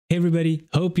Hey everybody,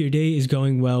 hope your day is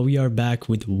going well. We are back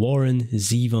with Warren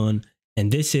Zevon, and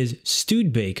this is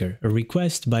Studebaker, a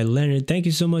request by Leonard. Thank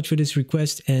you so much for this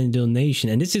request and donation.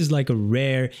 And this is like a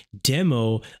rare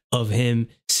demo of him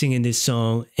singing this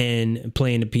song and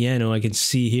playing the piano. I can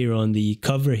see here on the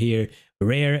cover here,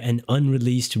 rare and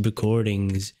unreleased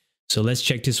recordings. So let's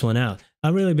check this one out.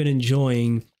 I've really been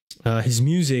enjoying his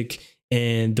music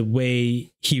and the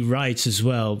way he writes as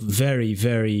well. Very,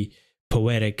 very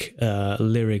poetic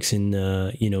lyrics and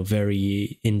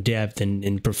very in-depth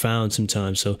and profound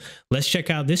sometimes. So let's check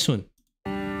out this one. I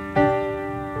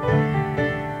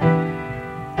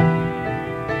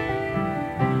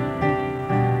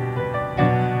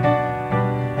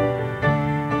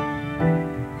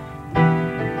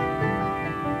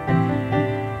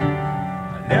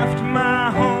left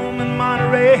my home in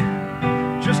Monterey,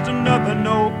 just another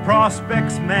no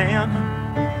prospects man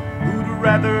who'd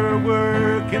rather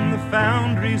work in the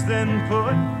foundries than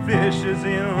put fishes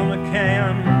in a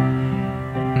can.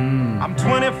 I'm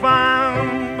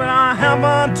 25, but I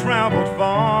haven't traveled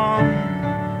far,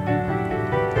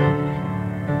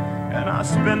 and I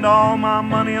spend all my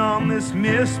money on this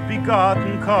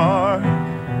misbegotten car.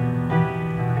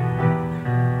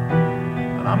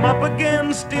 And I'm up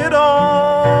against it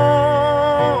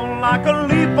all like a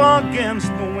leaf against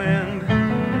the wind,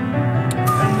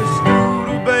 and the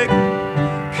Studebaker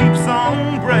keeps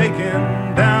on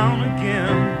breaking down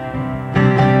again.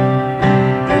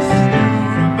 This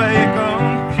Studebaker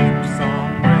keeps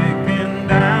on breaking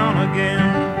down again.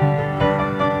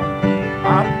 I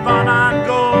thought I'd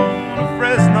go to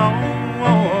Fresno,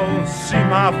 see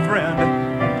my friend,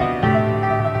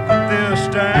 but this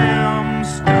damn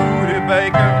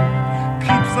Studebaker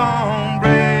keeps on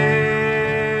breaking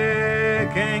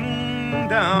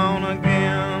down again.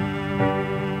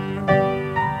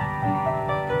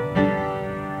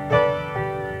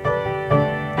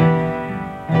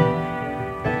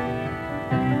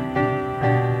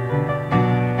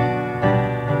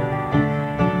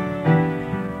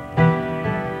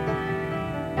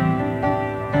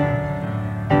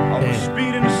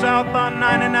 Speeding south on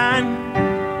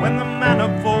 99 when the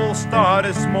manifold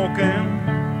started smoking.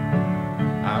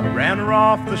 I ran her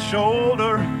off the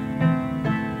shoulder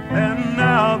and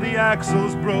now the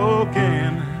axle's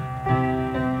broken.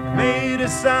 Made a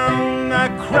sound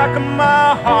like cracking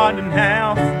my heart in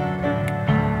half.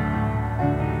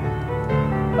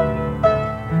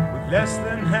 With less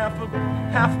than half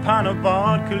pint of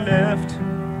vodka left,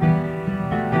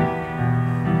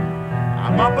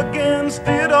 I'm up against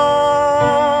it all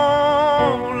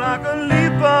like a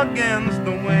leaf against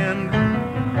the wind,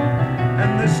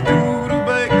 and this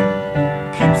Studebaker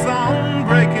keeps on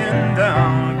breaking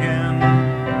down again.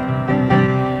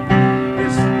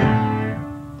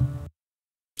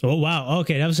 Oh wow,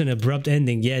 okay, that was an abrupt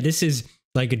ending. Yeah, this is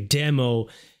like a demo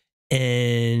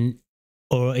in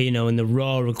the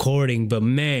raw recording, but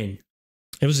man,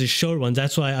 it was a short one.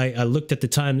 That's why I looked at the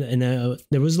time, and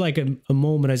there was like a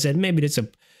moment I said maybe it's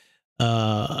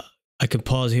I could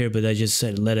pause here, but I just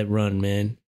said let it run,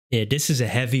 man. Yeah, this is a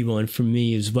heavy one for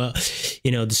me as well.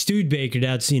 The Studebaker,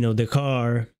 that's the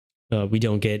car. We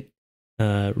don't get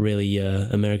really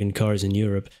American cars in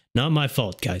Europe. Not my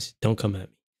fault, guys. Don't come at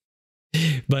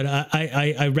me. But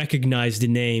I recognized the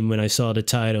name when I saw the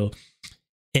title,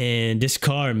 and this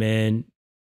car, man.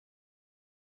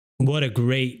 What a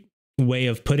great way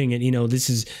of putting it.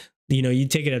 This is, you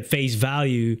take it at face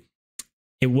value,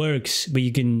 it works, but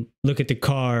you can look at the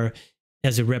car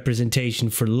as a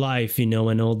representation for life, and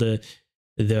all the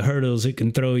hurdles it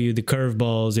can throw you, the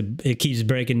curveballs, it keeps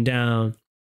breaking down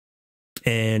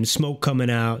and smoke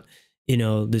coming out,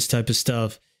 this type of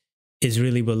stuff is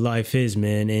really what life is,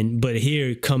 man. But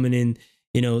here coming in,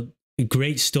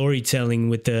 great storytelling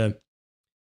with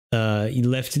he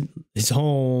left his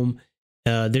home.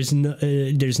 I'm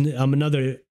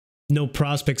another no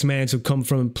prospects man, so come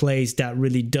from a place that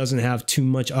really doesn't have too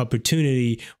much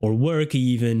opportunity or work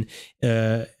even,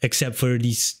 except for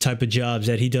these type of jobs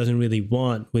that he doesn't really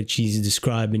want, which he's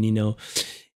describing,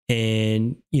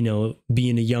 and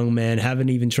being a young man, haven't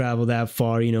even traveled that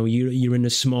far, you're in a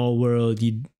small world,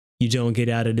 you don't get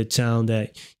out of the town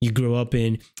that you grew up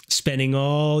in, spending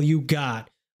all you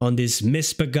got on this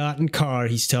misbegotten car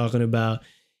he's talking about.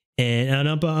 And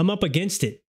I'm up against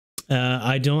it.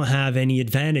 I don't have any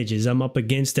advantages. I'm up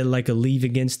against it like a leaf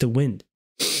against the wind.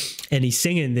 And he's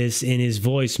singing this in his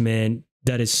voice, man,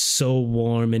 that is so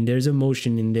warm, and there's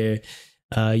emotion in there.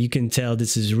 You can tell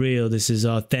this is real, this is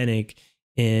authentic.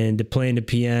 And playing the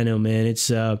piano, man,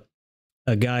 it's a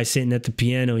guy sitting at the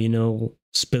piano,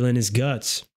 spilling his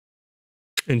guts.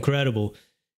 Incredible.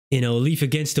 A leaf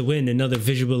against the wind, another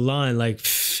visual line, like,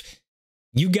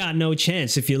 you got no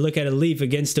chance if you look at a leaf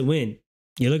against the wind.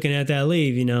 You're looking at that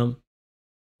leaf, you know,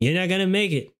 you're not going to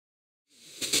make it.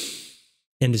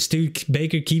 And the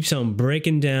Studebaker keeps on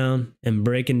breaking down and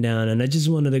breaking down. And I just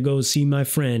wanted to go see my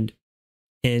friend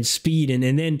and speed. And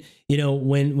then, you know,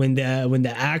 when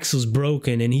the axle's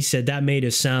broken, and he said that made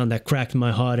a sound that cracked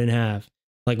my heart in half.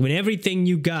 Like when everything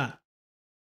you got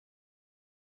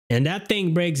and that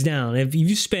thing breaks down, if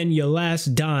you spend your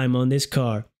last dime on this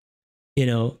car, you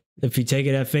know, if you take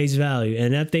it at face value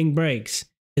and that thing breaks,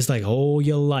 it's like all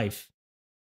your life.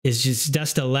 It's just,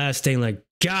 that's the last thing, like,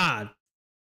 God,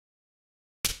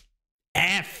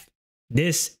 F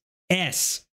this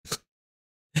S.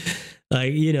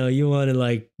 Like, you know, you want to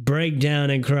like break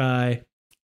down and cry.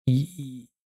 Hey,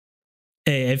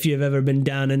 if you've ever been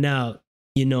down and out,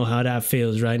 you know how that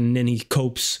feels, right? And then he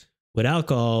copes with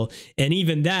alcohol. And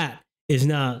even that is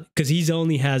not, because he's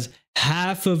only has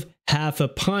half a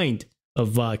pint of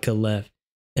vodka left.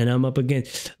 And I'm up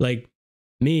against, like,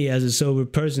 me as a sober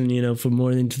person, you know, for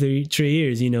more than three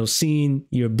years, you know, seeing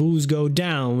your booze go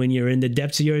down when you're in the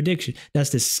depths of your addiction. That's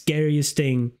the scariest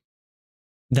thing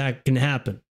that can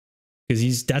happen.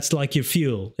 Because that's like your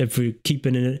fuel. If we're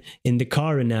keeping it in the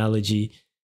car analogy,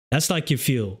 that's like your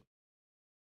fuel.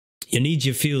 You need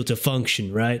your fuel to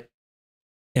function, right?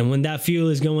 And when that fuel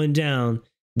is going down,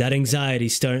 that anxiety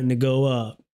is starting to go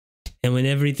up. And when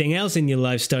everything else in your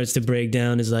life starts to break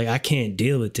down, it's like, I can't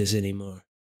deal with this anymore.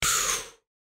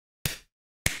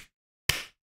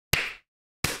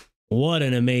 What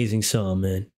an amazing song,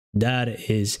 man. That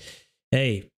is,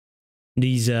 hey,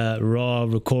 these raw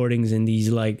recordings and these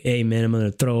like, hey, man, I'm going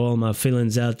to throw all my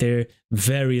feelings out there.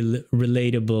 Very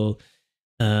relatable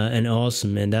and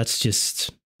awesome, man. That's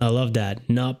just, I love that.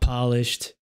 Not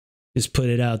polished. Just put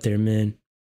it out there, man.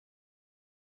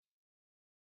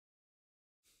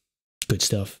 Good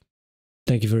stuff.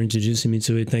 Thank you for introducing me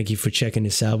to it. Thank you for checking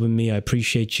this out with me. I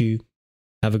appreciate you.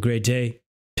 Have a great day.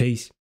 Peace.